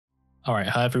Alright,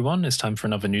 hi everyone, it's time for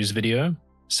another news video.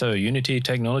 So Unity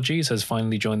Technologies has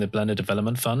finally joined the Blender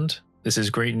Development Fund. This is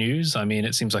great news. I mean,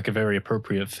 it seems like a very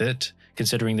appropriate fit,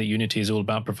 considering that Unity is all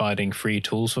about providing free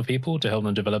tools for people to help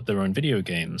them develop their own video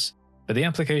games. But the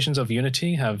applications of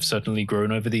Unity have certainly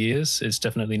grown over the years. It's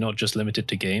definitely not just limited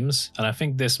to games, and I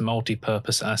think this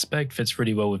multi-purpose aspect fits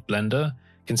really well with Blender,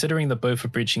 considering that both are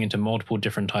breaching into multiple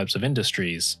different types of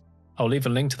industries. I'll leave a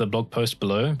link to the blog post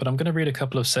below, but I'm going to read a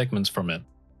couple of segments from it.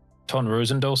 Ton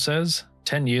Rosendahl says,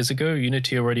 10 years ago,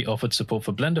 Unity already offered support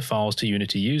for Blender files to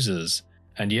Unity users.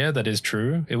 And yeah, that is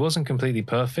true. It wasn't completely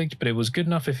perfect, but it was good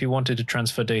enough if you wanted to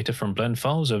transfer data from Blend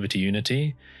files over to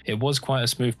Unity. It was quite a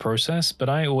smooth process, but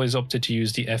I always opted to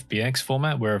use the FBX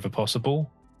format wherever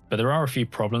possible. But there are a few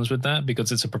problems with that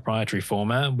because it's a proprietary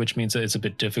format, which means that it's a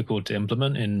bit difficult to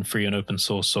implement in free and open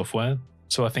source software.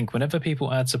 So I think whenever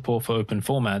people add support for open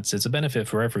formats, it's a benefit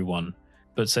for everyone.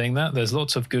 But saying that, there's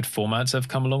lots of good formats that have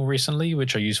come along recently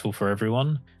which are useful for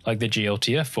everyone, like the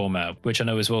GLTF format, which I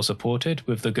know is well supported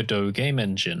with the Godot game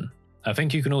engine. I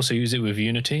think you can also use it with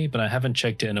Unity, but I haven't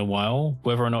checked it in a while.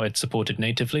 Whether or not it's supported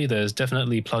natively, there's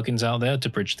definitely plugins out there to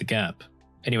bridge the gap.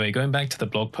 Anyway, going back to the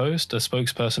blog post, a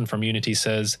spokesperson from Unity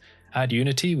says, "At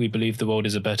Unity, we believe the world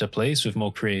is a better place with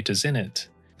more creators in it.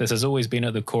 This has always been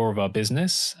at the core of our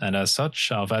business, and as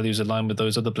such, our values align with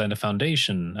those of the Blender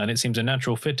Foundation, and it seems a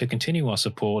natural fit to continue our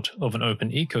support of an open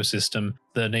ecosystem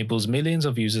that enables millions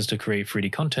of users to create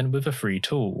 3D content with a free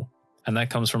tool." And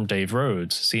that comes from Dave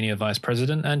Rhodes, Senior Vice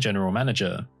President and General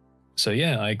Manager. So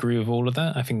yeah, I agree with all of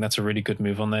that. I think that's a really good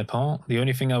move on their part. The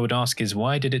only thing I would ask is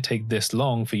why did it take this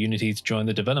long for Unity to join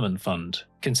the development fund,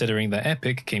 considering that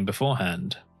Epic came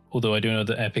beforehand? Although I do know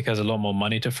that Epic has a lot more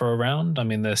money to throw around. I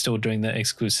mean, they're still doing their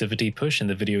exclusivity push in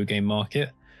the video game market.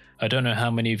 I don't know how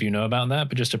many of you know about that,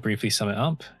 but just to briefly sum it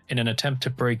up, in an attempt to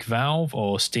break Valve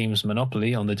or Steam's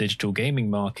monopoly on the digital gaming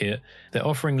market, they're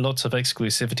offering lots of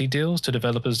exclusivity deals to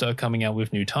developers that are coming out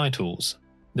with new titles.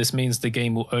 This means the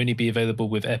game will only be available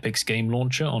with Epic's game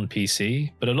launcher on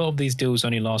PC, but a lot of these deals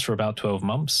only last for about 12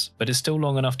 months, but it's still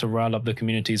long enough to rile up the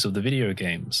communities of the video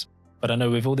games. But I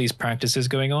know with all these practices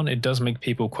going on, it does make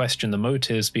people question the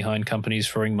motives behind companies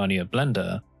throwing money at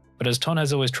Blender. But as Ton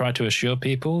has always tried to assure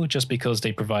people, just because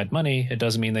they provide money, it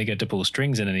doesn't mean they get to pull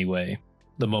strings in any way.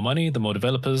 The more money, the more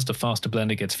developers, the faster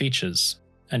Blender gets features.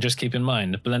 And just keep in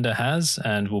mind, Blender has,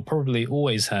 and will probably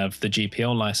always have, the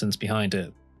GPL license behind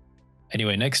it.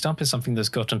 Anyway, next up is something that's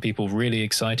gotten people really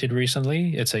excited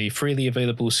recently. It's a freely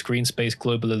available screen space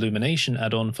global illumination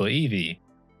add-on for EEVEE.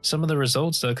 Some of the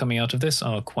results that are coming out of this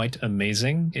are quite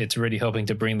amazing. It's really helping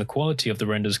to bring the quality of the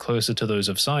renders closer to those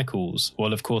of Cycles,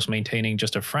 while of course maintaining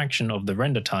just a fraction of the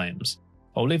render times.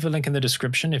 I'll leave a link in the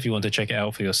description if you want to check it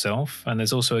out for yourself, and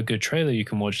there's also a good trailer you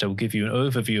can watch that will give you an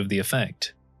overview of the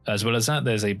effect. As well as that,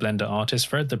 there's a Blender artist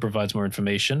thread that provides more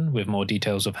information with more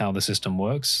details of how the system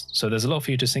works, so there's a lot for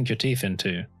you to sink your teeth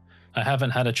into. I haven't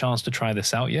had a chance to try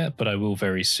this out yet, but I will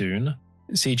very soon.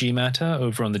 CG Matter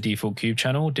over on the Default Cube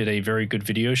channel did a very good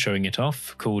video showing it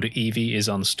off, called EEVEE is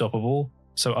Unstoppable,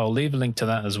 so I'll leave a link to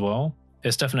that as well.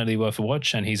 It's definitely worth a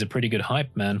watch and he's a pretty good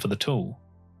hype man for the tool.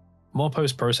 More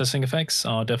post-processing effects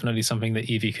are definitely something that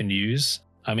EEVEE can use.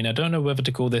 I mean, I don't know whether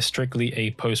to call this strictly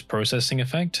a post-processing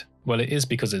effect. Well, it is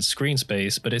because it's screen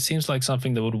space, but it seems like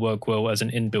something that would work well as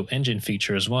an inbuilt engine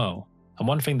feature as well. And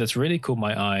one thing that's really caught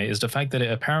my eye is the fact that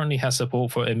it apparently has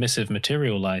support for emissive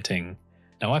material lighting.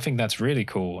 Now I think that's really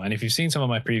cool, and if you've seen some of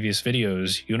my previous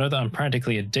videos, you'll know that I'm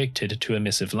practically addicted to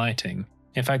emissive lighting.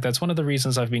 In fact, that's one of the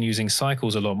reasons I've been using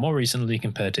Cycles a lot more recently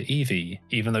compared to EEVEE,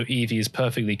 even though EEVEE is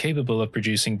perfectly capable of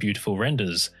producing beautiful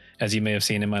renders, as you may have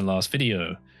seen in my last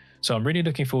video, so I'm really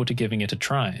looking forward to giving it a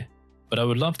try. But I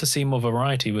would love to see more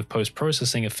variety with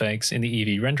post-processing effects in the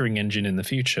EEVEE rendering engine in the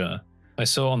future. I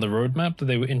saw on the roadmap that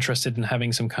they were interested in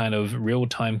having some kind of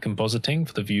real-time compositing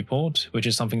for the viewport, which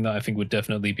is something that I think would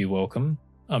definitely be welcome.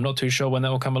 I'm not too sure when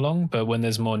that will come along, but when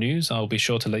there's more news, I'll be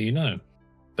sure to let you know.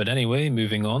 But anyway,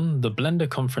 moving on, the Blender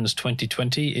Conference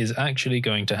 2020 is actually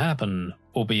going to happen,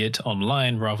 albeit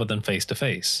online rather than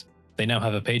face-to-face. They now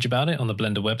have a page about it on the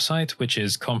Blender website, which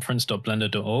is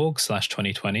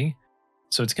conference.blender.org/2020.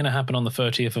 So it's going to happen on the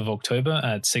 30th of October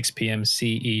at 6 PM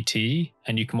CET,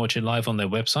 and you can watch it live on their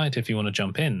website if you want to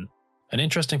jump in. An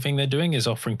interesting thing they're doing is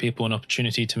offering people an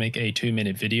opportunity to make a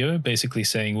 2-minute video, basically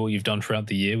saying what you've done throughout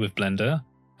the year with Blender.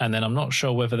 And then I'm not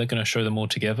sure whether they're going to show them all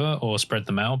together or spread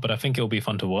them out, but I think it'll be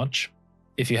fun to watch.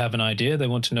 If you have an idea, they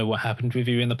want to know what happened with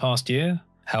you in the past year,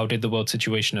 how did the world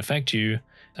situation affect you,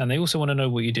 and they also want to know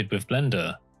what you did with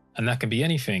Blender. And that can be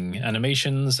anything,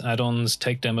 animations, add-ons,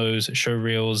 tech demos, show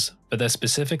reels, but they're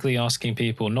specifically asking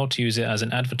people not to use it as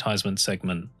an advertisement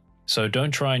segment. So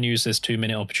don't try and use this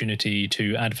 2-minute opportunity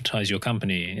to advertise your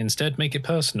company, instead make it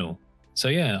personal. So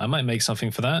yeah, I might make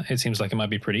something for that, it seems like it might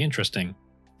be pretty interesting.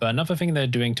 But another thing they're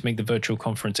doing to make the virtual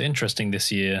conference interesting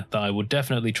this year that I will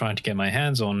definitely try to get my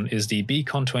hands on is the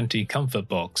BCON 20 Comfort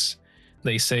Box.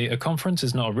 They say a conference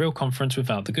is not a real conference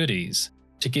without the goodies.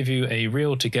 To give you a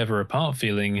real together apart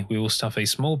feeling, we will stuff a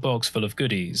small box full of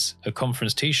goodies: a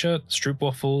conference t-shirt, stroop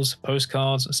waffles,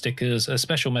 postcards, stickers, a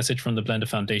special message from the Blender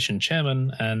Foundation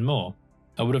chairman, and more.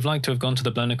 I would have liked to have gone to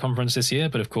the Blender conference this year,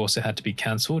 but of course it had to be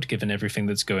cancelled given everything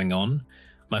that's going on.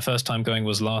 My first time going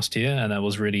was last year and that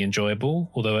was really enjoyable,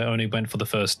 although I only went for the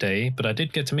first day, but I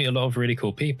did get to meet a lot of really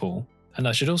cool people. And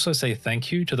I should also say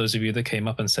thank you to those of you that came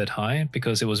up and said hi,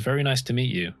 because it was very nice to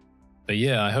meet you. But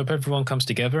yeah, I hope everyone comes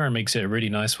together and makes it a really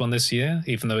nice one this year,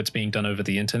 even though it's being done over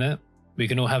the internet. We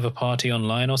can all have a party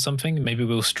online or something, maybe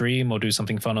we'll stream or do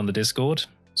something fun on the Discord.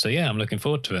 So yeah, I'm looking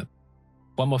forward to it.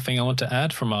 One more thing I want to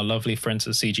add from our lovely friends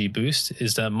at CG Boost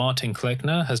is that Martin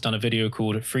Kleckner has done a video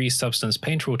called Free Substance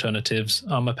Painter Alternatives,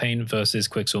 Armor Paint vs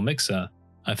Quixel Mixer.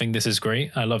 I think this is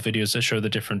great. I love videos that show the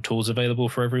different tools available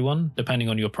for everyone, depending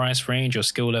on your price range, your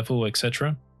skill level,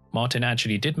 etc. Martin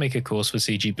actually did make a course for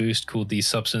CG Boost called the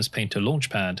Substance Painter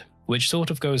Launchpad, which sort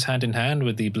of goes hand in hand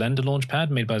with the Blender Launchpad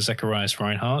made by Zacharias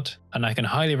Reinhardt, and I can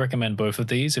highly recommend both of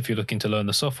these if you're looking to learn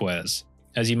the softwares.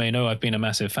 As you may know, I've been a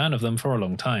massive fan of them for a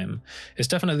long time. It's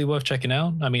definitely worth checking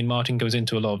out. I mean, Martin goes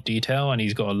into a lot of detail and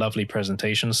he's got a lovely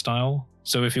presentation style.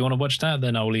 So if you want to watch that,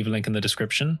 then I'll leave a link in the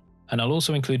description. And I'll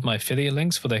also include my affiliate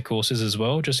links for their courses as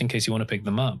well, just in case you want to pick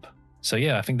them up. So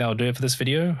yeah, I think that'll do it for this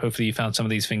video. Hopefully you found some of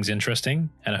these things interesting,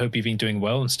 and I hope you've been doing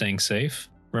well and staying safe.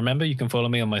 Remember, you can follow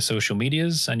me on my social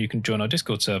medias, and you can join our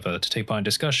Discord server to take part in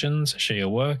discussions, share your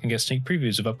work, and get sneak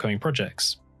previews of upcoming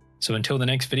projects. So until the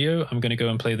next video, I'm going to go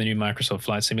and play the new Microsoft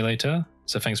Flight Simulator.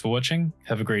 So thanks for watching,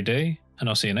 have a great day, and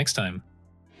I'll see you next time.